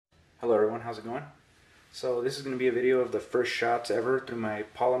Hello everyone, how's it going? So this is going to be a video of the first shots ever through my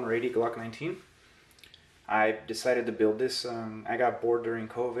Polymer 80 Glock 19. I decided to build this. I got bored during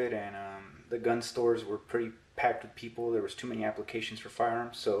COVID and the gun stores were pretty packed with people. There was too many applications for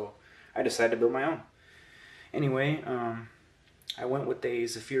firearms, so I decided to build my own. Anyway, I went with a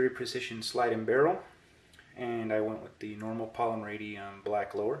Zafiri Precision slide and barrel, and I went with the normal Polymer 80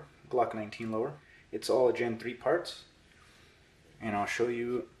 black lower, Glock 19 lower. It's all Gen 3 parts, and I'll show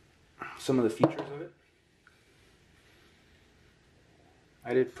you some of the features of it.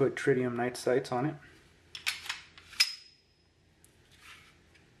 I did put tritium night sights on it.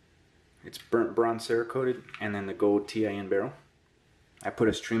 It's burnt bronze cerakoted, and then the gold TIN barrel. I put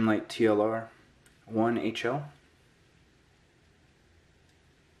a Streamlight TLR 1 HL.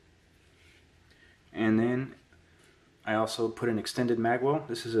 And then I also put an extended magwell.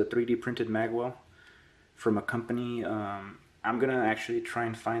 This is a 3D printed magwell from a company. I'm gonna actually try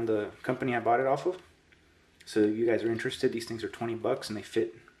and find the company I bought it off of. So if you guys are interested, these things are 20 bucks and they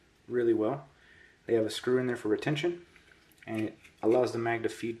fit really well. They have a screw in there for retention, and it allows the mag to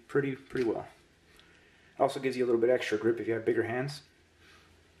feed pretty well. It also gives you a little bit extra grip if you have bigger hands.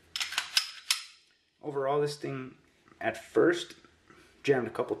 Overall, this thing at first jammed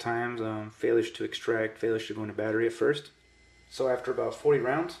a couple times, failures to extract, failures to go into battery at first. So after about 40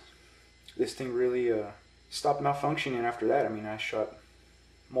 rounds, this thing really stopped malfunctioning. After that, I mean, I shot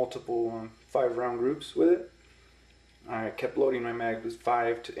multiple 5-round groups with it. I kept loading my mag with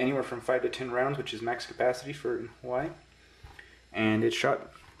anywhere from 5 to 10 rounds, which is max capacity for Hawaii, and it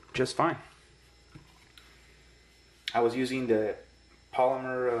shot just fine. I was using the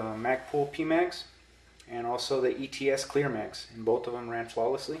Polymer Magpul PMags and also the ETS clear mags, and both of them ran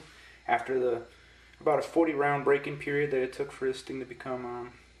flawlessly. After about a 40-round break-in period that it took for this thing to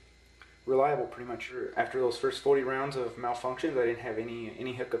become reliable, pretty much. After those first 40 rounds of malfunctions, I didn't have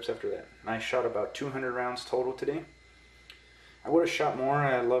any hiccups after that. I shot about 200 rounds total today. I would have shot more.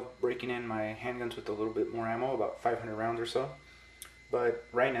 I love breaking in my handguns with a little bit more ammo, about 500 rounds or so. But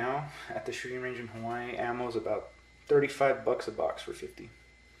right now, at the shooting range in Hawaii, ammo is about 35 bucks a box for 50.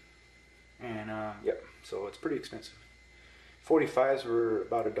 And yep, so it's pretty expensive. 45s were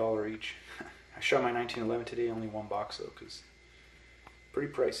about $1 each. I shot my 1911 today, only one box though, because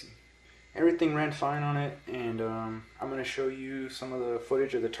pretty pricey. Everything ran fine on it, and I'm going to show you some of the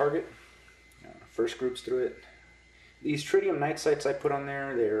footage of the target. First groups through it. These tritium night sights I put on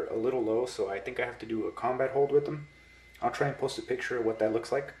there, they're a little low, so I think I have to do a combat hold with them. I'll try and post a picture of what that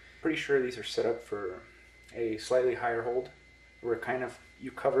looks like. Pretty sure these are set up for a slightly higher hold, where kind of you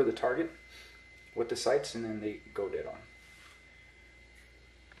cover the target with the sights and then they go dead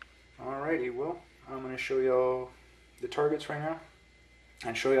on. Alrighty, well, I'm going to show y'all the targets right now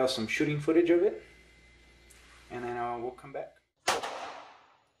and show y'all some shooting footage of it, and then we'll come back.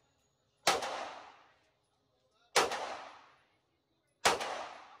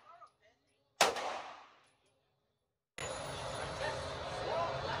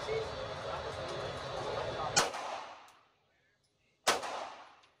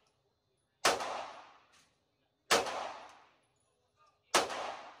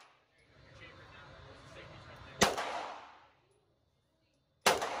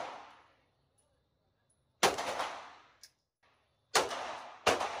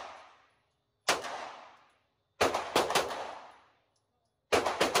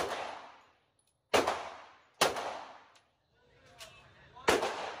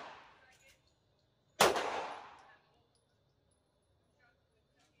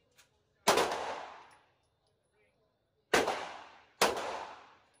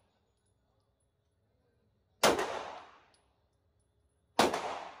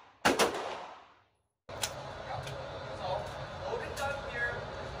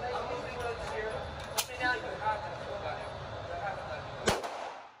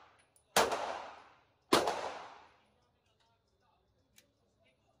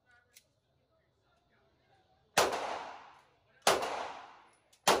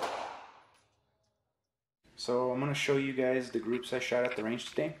 So I'm going to show you guys the groups I shot at the range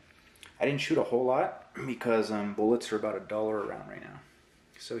today. I didn't shoot a whole lot because bullets are about $1 a round right now.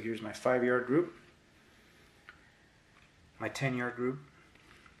 So here's my 5-yard group, my 10-yard group.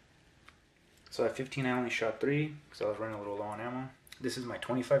 So at 15 I only shot 3 because I was running a little low on ammo. This is my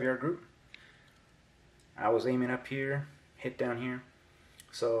 25-yard group. I was aiming up here, hit down here.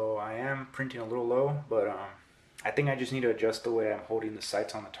 So I am printing a little low, but I think I just need to adjust the way I'm holding the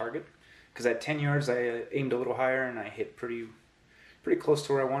sights on the target. Because at 10 yards I aimed a little higher and I hit pretty close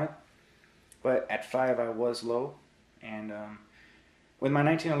to where I wanted. But at 5 I was low, and with my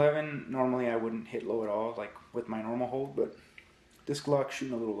 1911 normally I wouldn't hit low at all, like with my normal hold, but this Glock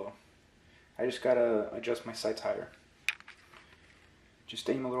shooting a little low. I just gotta adjust my sights higher. Just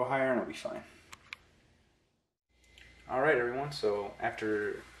aim a little higher and it'll be fine. Alright everyone, so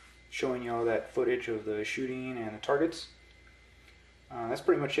after showing you all that footage of the shooting and the targets, that's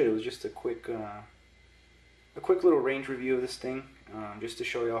pretty much it. It was just a quick little range review of this thing, just to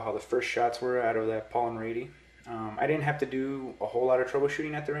show you all how the first shots were out of that Polymer 80. I didn't have to do a whole lot of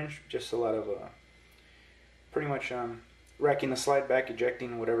troubleshooting at the range, just a lot of pretty much racking the slide back,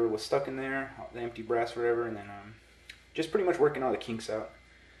 ejecting whatever was stuck in there, the empty brass, whatever, and then just pretty much working all the kinks out.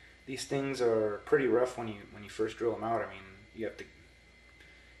 These things are pretty rough when you first drill them out. I mean, you have to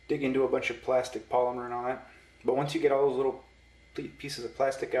dig into a bunch of plastic polymer and all that. But once you get all those little pieces of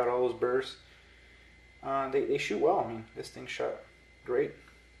plastic out, all those burrs, they shoot well. I mean, this thing shot great.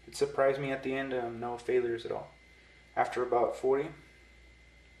 It surprised me at the end, no failures at all. After about 40,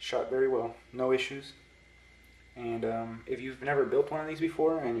 shot very well, no issues. And if you've never built one of these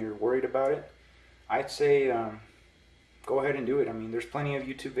before and you're worried about it, I'd say go ahead and do it. I mean, there's plenty of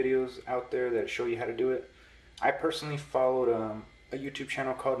YouTube videos out there that show you how to do it. I personally followed a YouTube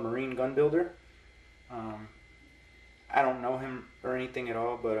channel called Marine Gun Builder. I don't know him or anything at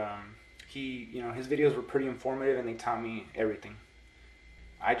all, but his videos were pretty informative and they taught me everything.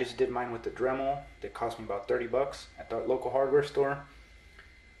 I just did mine with the Dremel that cost me about 30 bucks at the local hardware store,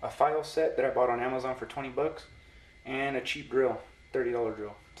 a file set that I bought on Amazon for 20 bucks, and a cheap drill, $30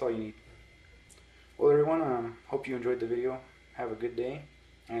 drill. That's all you need. Well everyone, hope you enjoyed the video. Have a good day,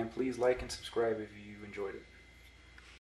 and please like and subscribe if you enjoyed it.